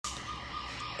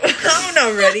count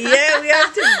already. Yeah, we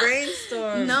have to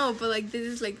brainstorm. No, but like this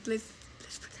is like let's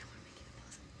pretend we're making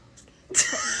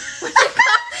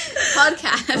a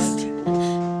podcast.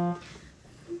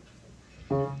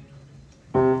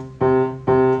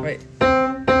 Right.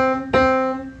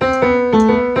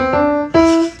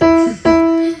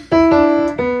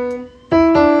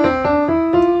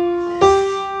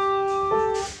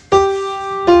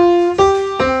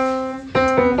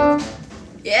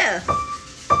 Yeah.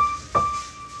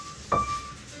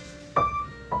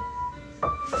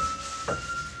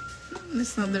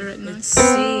 That's not the right Let's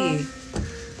noise. see.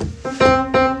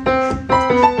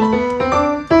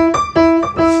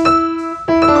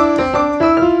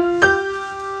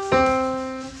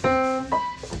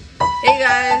 Hey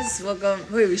guys, welcome.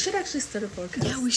 Wait, we should actually start a podcast. Yeah, we